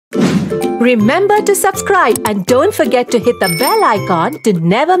Remember to subscribe and don't forget to hit the bell icon to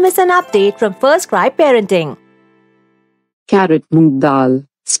never miss an update from First Cry Parenting. Carrot-Moong Dal,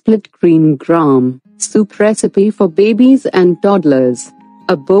 split green gram, soup recipe for babies and toddlers.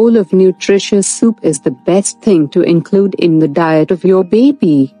 A bowl of nutritious soup is the best thing to include in the diet of your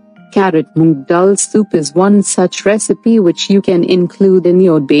baby. Carrot-Moong Dal soup is one such recipe which you can include in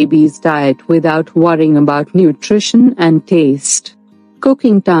your baby's diet without worrying about nutrition and taste.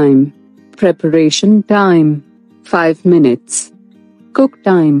 Cooking time. Preparation time 5 minutes. Cook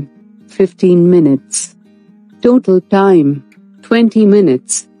time 15 minutes. Total time 20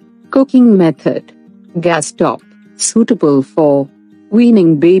 minutes. Cooking method. Gas top, suitable for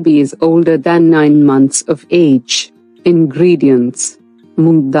weaning babies older than 9 months of age. Ingredients: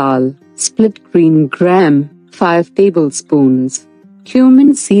 moong dal, split green gram, 5 tablespoons.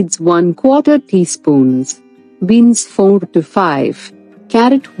 Cumin seeds 1/4 teaspoons. Beans 4 to 5.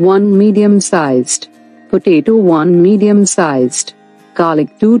 Carrot 1 medium-sized. Potato 1 medium-sized. Garlic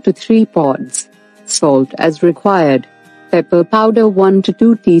 2 to 3 pods. Salt as required. Pepper powder 1 to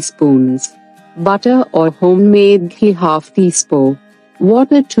 2 teaspoons. Butter or homemade ghee half teaspoon.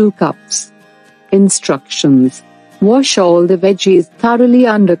 Water 2 cups. Instructions: wash all the veggies thoroughly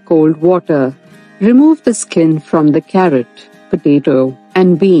under cold water. Remove the skin from the carrot, potato,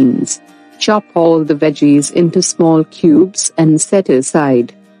 and beans. Chop all the veggies into small cubes and set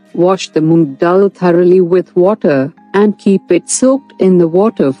aside. Wash the moong dal thoroughly with water and keep it soaked in the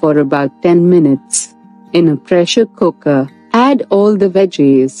water for about 10 minutes. In a pressure cooker, add all the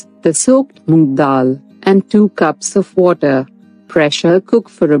veggies, the soaked moong dal, and 2 cups of water. Pressure cook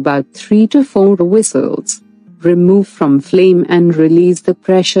for about 3 to 4 whistles. Remove from flame and release the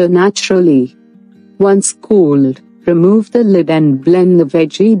pressure naturally. Once cooled, remove the lid and blend the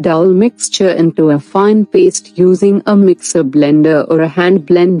veggie dal mixture into a fine paste using a mixer blender or a hand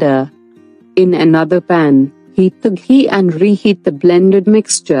blender. In another pan, heat the ghee and reheat the blended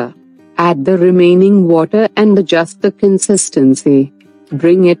mixture. Add the remaining water and adjust the consistency.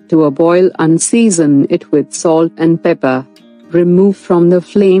 Bring it to a boil and season it with salt and pepper. Remove from the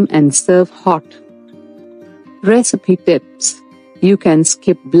flame and serve hot. Recipe tips: you can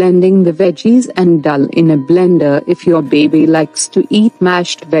skip blending the veggies and dal in a blender if your baby likes to eat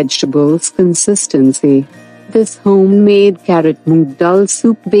mashed vegetables consistency. This homemade carrot-moong dal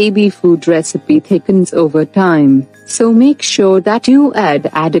soup baby food recipe thickens over time, so make sure that you add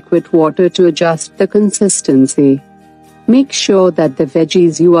adequate water to adjust the consistency. Make sure that the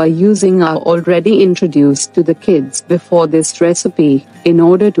veggies you are using are already introduced to the kids before this recipe, in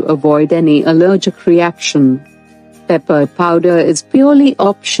order to avoid any allergic reaction. Pepper powder is purely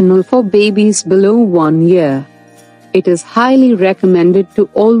optional for babies below 1 year. It is highly recommended to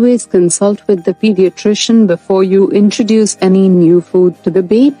always consult with the pediatrician before you introduce any new food to the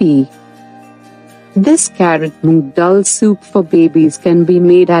baby. This carrot-moong dal soup for babies can be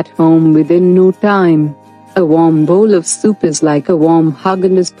made at home within no time. A warm bowl of soup is like a warm hug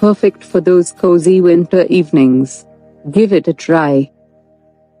and is perfect for those cozy winter evenings. Give it a try.